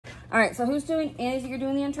All right, so who's doing? Annie, you're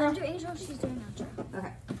doing the intro? I'm doing intro, she's doing outro.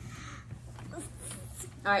 Okay.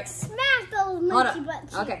 All right. Smack those monkey butt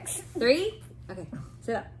cheeks. Okay. 3. Okay.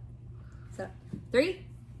 Sit up. Sit up. 3,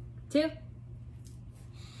 2.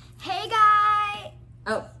 Hey, guys.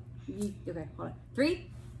 Oh. Okay, hold on. 3.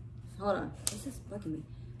 Hold on. This is bugging me.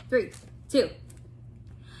 3, 2.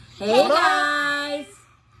 Hey, guys.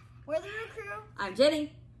 We're the new crew. I'm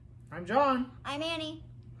Jenny. I'm John. I'm Annie.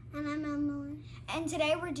 And I'm Emily. And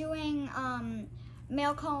today we're doing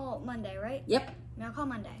Mail Call Monday, right? Yep. Mail Call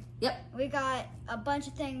Monday. Yep. We got a bunch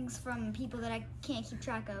of things from people that I can't keep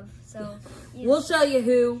track of, so... We'll show you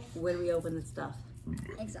who when we open the stuff.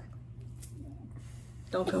 Exactly.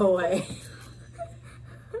 Don't go away.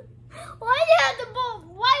 Why do you have the ball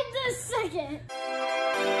right this second?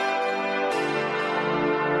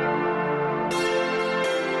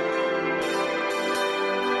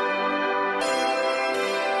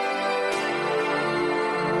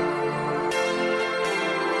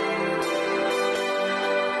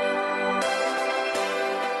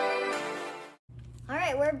 All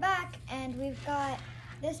right, we're back, and we've got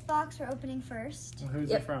this box we're opening first. Well, who's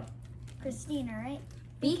Yep. it from? Christina, right?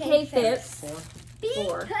 BK Phipps. 4.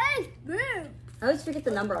 4. BK Phipps. I always forget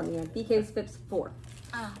the number on the end. BK Phipps 4.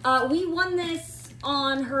 Oh. We won this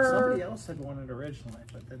on her. Somebody else had won it originally,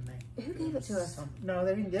 but then they... Who gave it to us? No,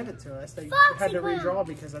 they didn't give it to us. They Foxy had to Clown. redraw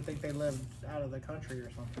because I think they lived out of the country or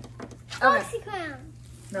something. Okay. Foxy Clown.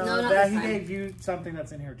 No, No, not that, this he time. gave you something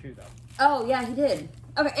that's in here too, though. Oh, yeah, he did.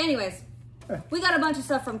 Okay, anyways. We got a bunch of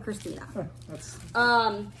stuff from Christina. That's...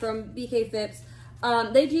 From BK Phipps.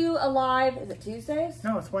 They do a live, is it Tuesdays?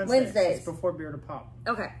 No, it's Wednesdays. Wednesdays. It's before Beer to Pop.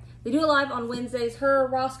 Okay. They do a live on Wednesdays. Her,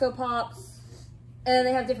 Roscoe Pops, and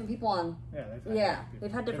they have different people on. Yeah,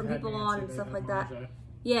 They've had different people Nancy, on and they've stuff had like that. Marja.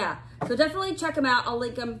 Yeah. So definitely check them out. I'll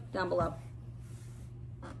link them down below.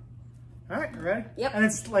 All right, you ready? Yep. And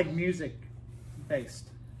it's like music based.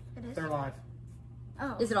 It is? They're live.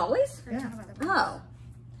 Oh. Is it always? Yeah. Oh.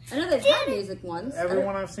 I know they've had music ones. Every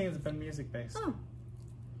one I've seen has been music based. Oh.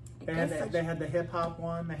 They had the hip hop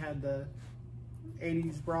one. They had the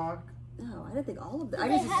 80s rock. Oh, I didn't think all of them. I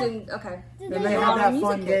Did just they have- assumed, okay. Then they had that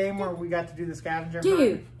fun game where we got to do the scavenger hunt.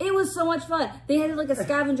 Dude, it was so much fun. They had like a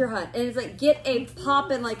scavenger hunt, and it's like get a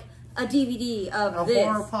pop and like a DVD of A this.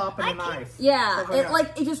 horror pop and a knife. Yeah,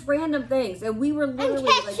 Stuff it just random things, and we were literally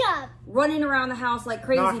like ketchup. running around the house like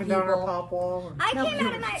crazy Knocking down our people. pop wall. And... I No, came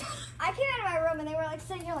out of my room and they were like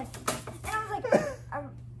sitting here like, and I was like,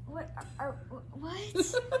 what?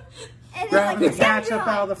 And Grabbing then, the ketchup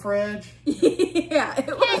out of the fridge. Yeah, it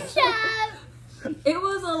was. ketchup. It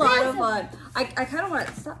was a lot of fun. I kind of want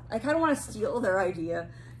to stop. I kind of want to steal their idea.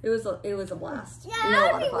 It was a blast. Yeah, We had a that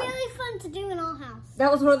lot would of be fun. really fun to do in our house.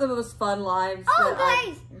 That was one of the most fun lives Oh, that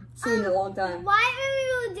guys, I've seen in a long time. While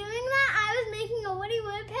we were doing that, I was making a Woody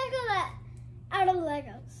Woodpecker out of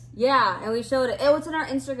Legos. Yeah, and we showed it. Oh, it's in our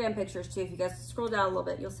Instagram pictures too. If you guys scroll down a little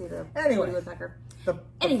bit, you'll see the Anyway. Woody Woodpecker. The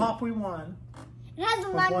pop we won It has a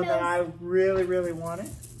was long one that I nose. really, really wanted.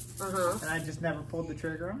 Uh-huh. And I just never pulled the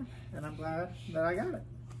trigger on it. And I'm glad that I got it.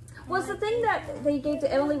 Was the thing that they gave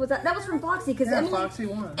to Emily, was that was from Foxy, because Yeah, Foxy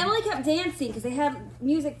won. Emily kept dancing because they had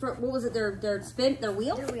music for, what was it, their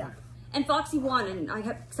wheel? There we are. And Foxy won, and I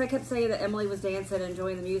kept saying that Emily was dancing and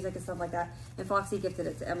enjoying the music and stuff like that, and Foxy gifted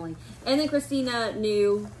it to Emily. And then Christina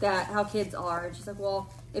knew that how kids are, and she's like, well,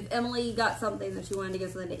 if Emily got something that she wanted to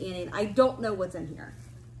give something to Annie, and I don't know what's in here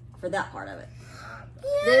for that part of it.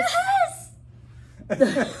 Yes!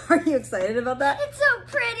 Are you excited about that? It's so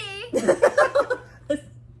pretty.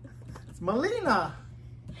 It's Melina.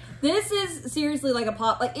 This is seriously like a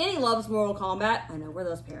pop. Like Annie loves Mortal Kombat. I know we're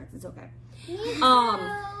those parents. It's okay.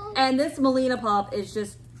 And this Melina pop is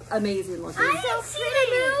just amazing looking. I didn't see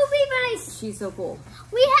the movie, but She's so cool.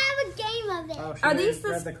 we have a game of it. Oh, should Are we these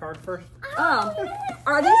read the card first? Are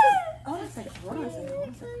these? Hold on a second. Hold on a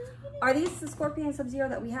second. Are these the Scorpion and Sub-Zero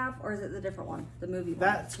that we have, or is it the different one, the movie one?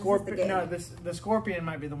 That This is the Scorpion, game. no, the Scorpion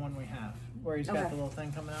might be the one we have, where he's got Okay. the little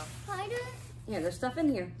thing coming out. Yeah, there's stuff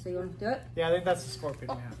in here. So you want to do it? Yeah, I think that's the Scorpion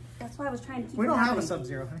we have. That's why I was trying to keep We it don't have a happening.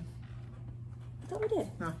 Sub-Zero, honey. I thought we did.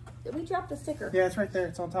 No. We dropped the sticker. Yeah, it's right there.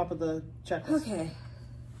 It's on top of the checklist. Okay.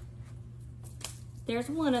 There's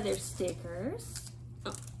one of their stickers.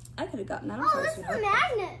 Oh, I could have gotten that. I'm sorry, This is a sweetheart.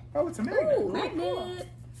 magnet. Oh, it's a magnet. Ooh, magnet.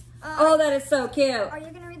 Uh, Oh, that is so cute. Are you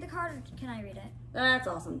going to read the card or can I read it? That's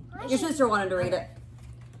awesome. Your sister wanted to read it.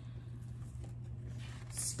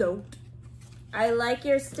 Stoked. I like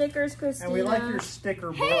your stickers, Christina. And we like your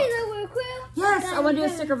sticker book. Hey, the Wheel Crew. Yes, I want to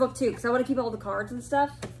do a sticker book too because I want to keep all the cards and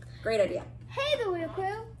stuff. Great idea. Hey, the Wheel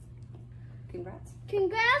Crew. Congrats.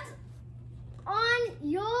 Congrats on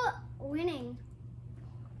your winning.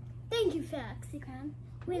 Thank you, Foxy Crown.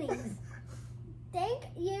 Winnies. Thank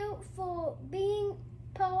you for being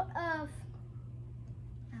part of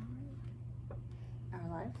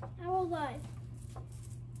our life.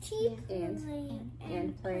 Keep playing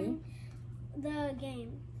and playing the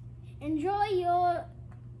game. Enjoy your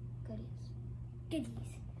goodies.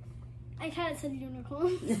 I kind of said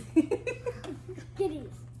unicorn. Goodies.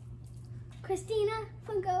 Christina,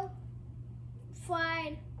 Funko,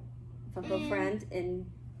 Fried, Funko friend and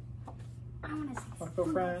I want to say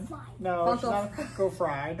Funko friend. Fried. No, it's not Funko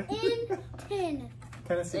fried. In tin.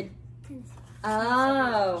 Tennessee.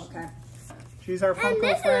 oh, okay. She's our Funko And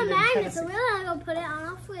this is a friend in magnet, Tennessee. so we're gonna go put it on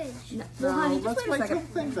our fridge. No, honey, just let's wait a wait till second.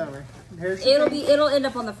 the thing's over. Here's the It'll end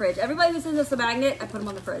up on the fridge. Everybody who sends us a magnet, I put them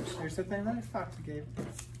on the fridge. Here's the thing that Foxy gave.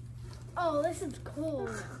 Oh, this is cool.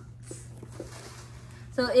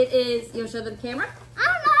 So it is. You'll show them the camera. I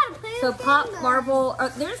don't know how to play So this Pop, game, Marvel.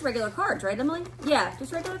 There's regular cards, right, Emily? Yeah,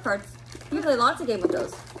 just regular cards. You can play lots of games with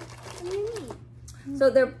those. What do you mean? So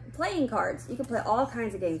they're playing cards. You can play all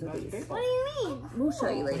kinds of games with these. What do you mean? We'll show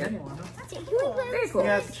you later. That's it. Can we play Very this? cool.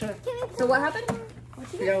 Yeah, it's a chip. Can we play So what happened?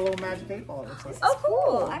 You got a little magic 8 ball. It looks like. Oh,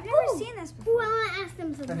 cool. I've never seen this before. Ooh, I want to ask them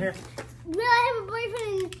And something. here, Will I have a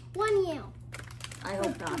boyfriend in 1 year? I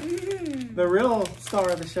hope not. the real star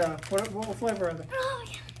of the show. What flavor are they? Oh,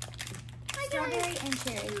 yeah. Strawberry and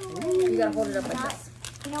cherry. You gotta hold it up like this.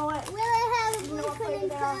 You know what? Will I have a You know what boyfriend in flavor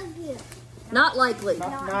they are? 5 years? Not likely.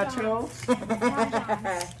 Nachos.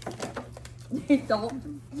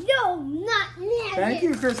 Don't. No, not never. Thank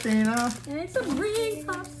you, Christina. And some ring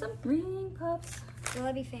puffs. Some ring puffs. Will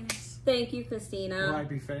I be famous? Thank you, Will Christina. I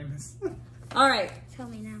be famous? All right. Tell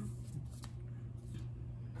me now.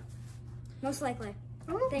 Most likely.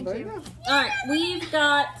 Oh, Thank There you. go. All right. We've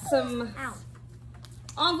got some Ow.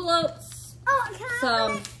 envelopes, Oh, can I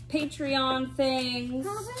some Patreon things.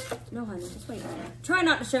 No, honey, just wait. Try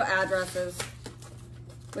not to show addresses,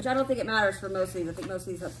 which I don't think it matters for most of these. I think most of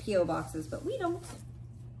these have P.O. boxes, but we don't.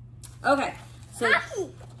 Okay, so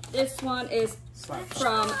this one is from.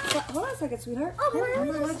 Hold on a second, sweetheart. Hold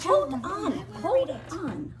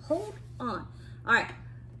on. All right,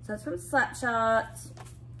 so it's from Slapshot.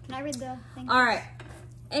 Can I read the thing? All right,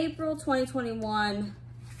 April 2021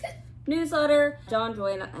 newsletter. John,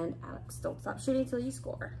 Joanna, and Alex. Don't stop shooting till you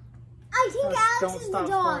score. I think Alex Don't is stop the scoring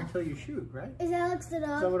dog. until you shoot, right? Is Alex the Is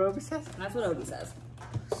that dog? what Obi says? That's what Odie says.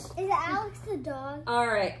 Is Alex the dog? All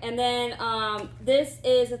right, and then this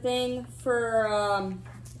is a thing for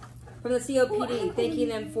from the COPD, thanking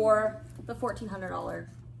them for the $1,400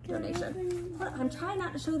 donation. Hold on, I'm trying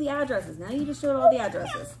not to show the addresses. Now you just showed all the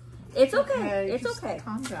addresses. It's okay. It's just okay.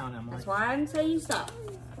 Calm down, Emily. That's why I'm saying you stop.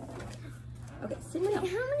 Okay, sit How down.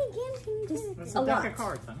 many games can you play? That's a a deck lot. of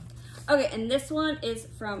cards, huh? Okay, and this one is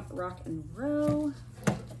from Rock and Row.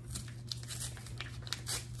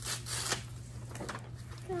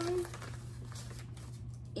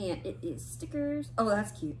 And it is stickers. Oh,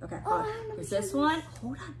 that's cute. Okay, hold on. Here's this one.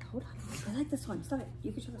 Hold on. I like this one. Stop it.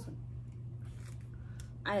 You can show this one.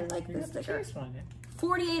 I like You this got the sticker. chase one, yeah.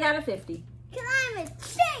 48 out of 50. Cause I'm a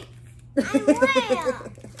chick. I'm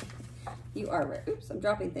rare. You are rare. Oops, I'm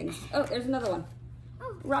dropping things. Oh, there's another one.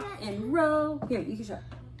 Oh, Rock and Roll. Here, you can show it.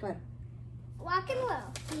 Go ahead. Rock and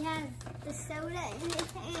roll. He has the soda in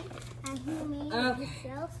his hand, and he made Okay. it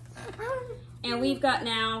himself. And we've got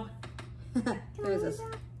now. Who is this?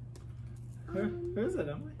 Who is it,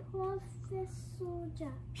 Emily? Professor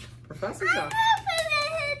Josh. Professor John.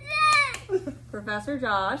 Professor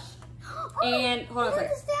Josh. And hold on a Look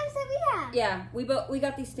second. at the stamps that we have. Yeah, we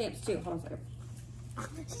got these stamps too. Hold on a second.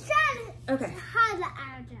 She's trying to Okay. hide the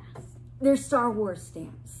address. They're Star Wars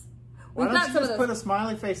stamps. Why We've don't got you some just of put those. a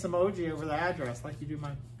smiley face emoji over the address like you do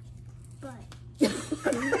mine? But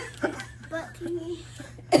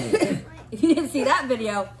If you didn't see that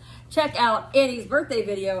video, check out Annie's birthday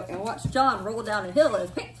video and watch John roll down a hill and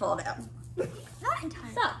his pants fall down. Not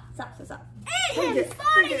entirely. Stop. I think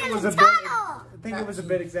it was a bit. I think it was a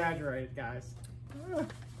bit exaggerated, guys.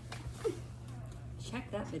 Check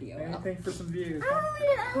that video out. Anything for some views. I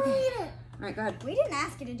don't read it. All right, go ahead. We didn't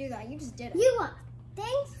ask you to do that. You just did it. You are.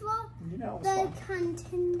 Thanks for You know, it was the fun.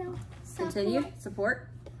 Nintendo support. Continue. Support.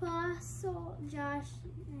 Professor Josh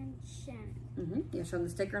and Shannon. You show them the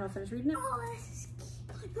sticker and I'll finish reading it. Oh, this is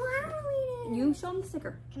cute. No, I don't read it. You show them the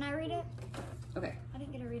sticker. Can I read it? Okay. I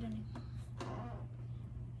didn't get to read any.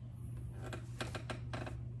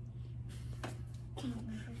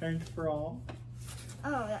 Thanks for all.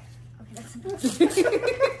 Oh, that, okay, that's enough.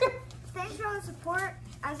 Thanks for all the support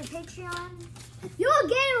as a Patreon. You're a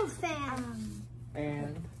Gator fan.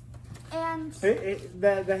 And And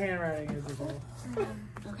the handwriting is as well.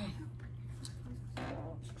 Okay.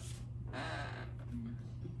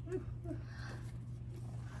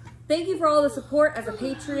 thank you for all the support as a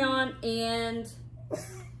Patreon and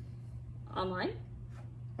online.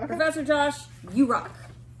 Okay. Professor Josh, you rock.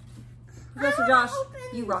 Professor Josh,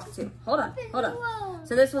 you rock too. Hold on.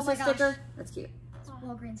 So this was a sticker. That's cute. It's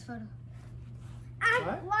Walgreens photo.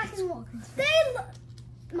 I'm watching Walgreens. They look,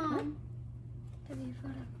 Mom. W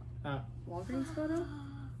photo. Oh. Walgreens photo?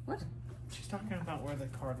 What? She's talking about where the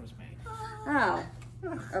card was made. Oh.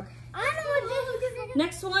 Okay. I know what this is.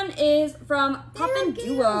 Next one is from Poppin'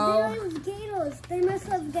 Duo. They love Gators. They must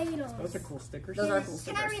love Gators. Those are cool stickers. Those are cool Can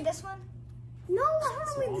stickers. I read this one? No, I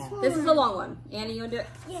don't read this one. This is a long one. Annie, you want to do it?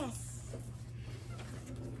 Yes.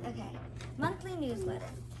 Okay. Monthly newsletter.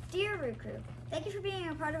 Dear Root Crew, thank you for being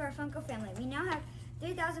a part of our Funko family. We now have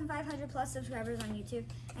 3,500 plus subscribers on YouTube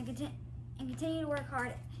and continue to work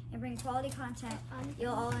hard and bring quality content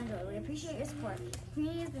you'll all enjoy. We appreciate your support. The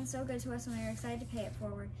community has been so good to us and we are excited to pay it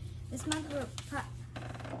forward. This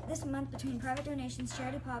month between private donations,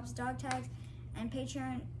 charity pops, dog tags, and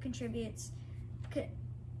Patreon contributions.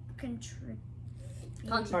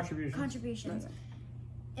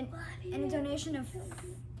 And a donation of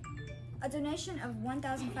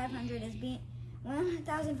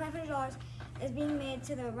 $1,500 is being made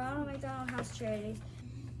to the Ronald McDonald House charities.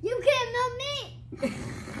 You can't know me.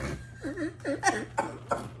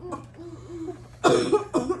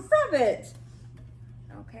 Stop it.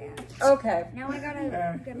 Okay. Okay. Now I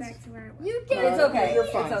gotta get back to where it was. You can't. It's okay. You're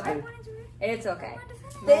It's fine. I okay. wanted to read. It's okay. I wanted to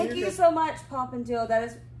finish. Thank you so much, Poppin' Duo. That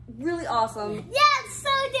is really awesome. Yeah, so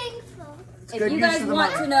thankful. If good you use guys of the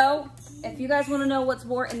want money. to know, if you guys want to know what's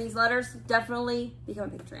more in these letters, definitely become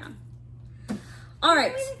a Patreon. All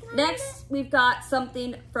right, next we've got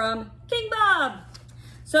something from King Bob.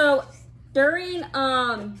 So during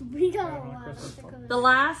We got a lot of stickers. the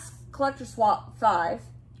last collectible swap 5,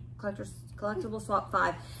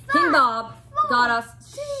 King Bob got us.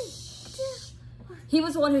 He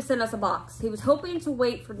was the one who sent us a box. He was hoping to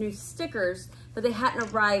wait for new stickers, but they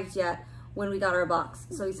hadn't arrived yet when we got our box.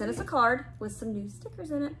 So he sent us a card with some new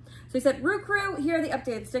stickers in it. So he said, Root Crew, here are the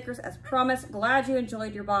updated stickers as promised. Glad you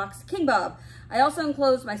enjoyed your box. King Bob. I also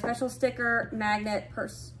enclosed my special sticker magnet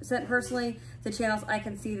sent personally to channels I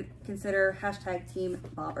consider # Team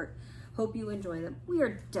Bobbert. Hope you enjoy them. We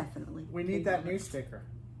are definitely. We need that new sticker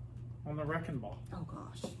on the wrecking ball. Oh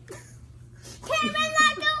gosh. Came in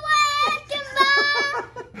like a wrecking ball.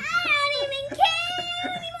 I don't even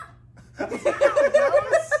care anymore.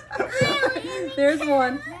 There's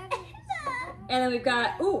one. And then we've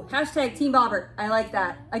got, ooh, # Team Bobbert. I like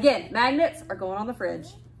that. Again, magnets are going on the fridge.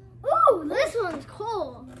 Ooh, this one's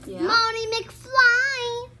cool. Yeah. Marty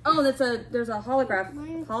McFly. Oh, there's a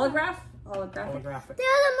holographic. Holographic. There's a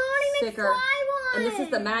Marty Sticker. McFly one. And this is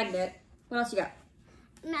the magnet. What else you got?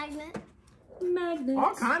 magnet. Magnets.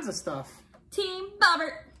 All kinds of stuff. Team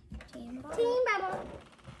Bobbert. Team Bubble.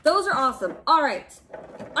 Those are awesome. All right.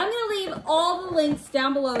 I'm going to leave all the links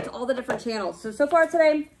down below to all the different channels. So far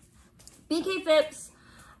today, BK Phipps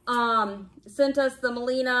sent us the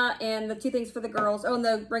Melina and the 2 things for the girls. Oh, and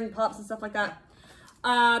the ring pops and stuff like that.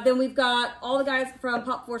 Then we've got all the guys from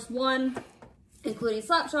Pop Force 1, including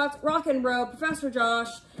Slapshots, Rock and Roll, Professor Josh,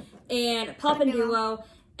 and Poppin' Duo.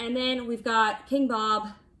 And then we've got King Bob.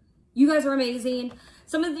 You guys are amazing.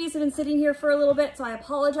 Some of these have been sitting here for a little bit, so I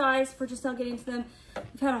apologize for just not getting to them.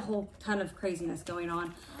 We've had a whole ton of craziness going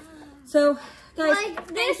on. So, guys, Like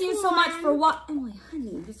thank you so much for watching. Emily,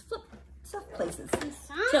 honey, just flip stuff places.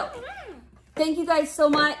 So, thank you guys so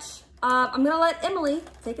much. I'm going to let Emily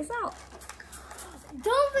take us out.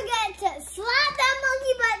 Don't forget to slap that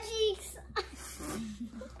monkey butt cheeks.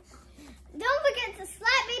 Don't forget to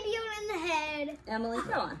slap Baby Yoda in the head. Emily,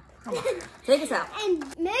 go on. Come on. Take us out. And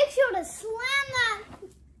make sure to slam that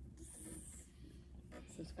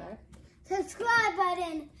subscribe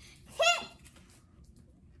button. Hit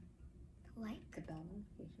like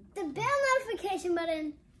the bell notification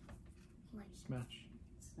button. Smash.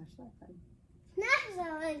 Smash that button. Smash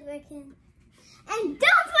that like button. And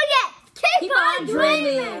don't forget, keep on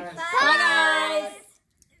dreaming. Bye, guys.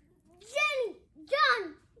 Jen,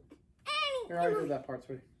 John, Here, I already did that part,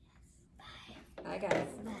 sweetie. Bye, guys.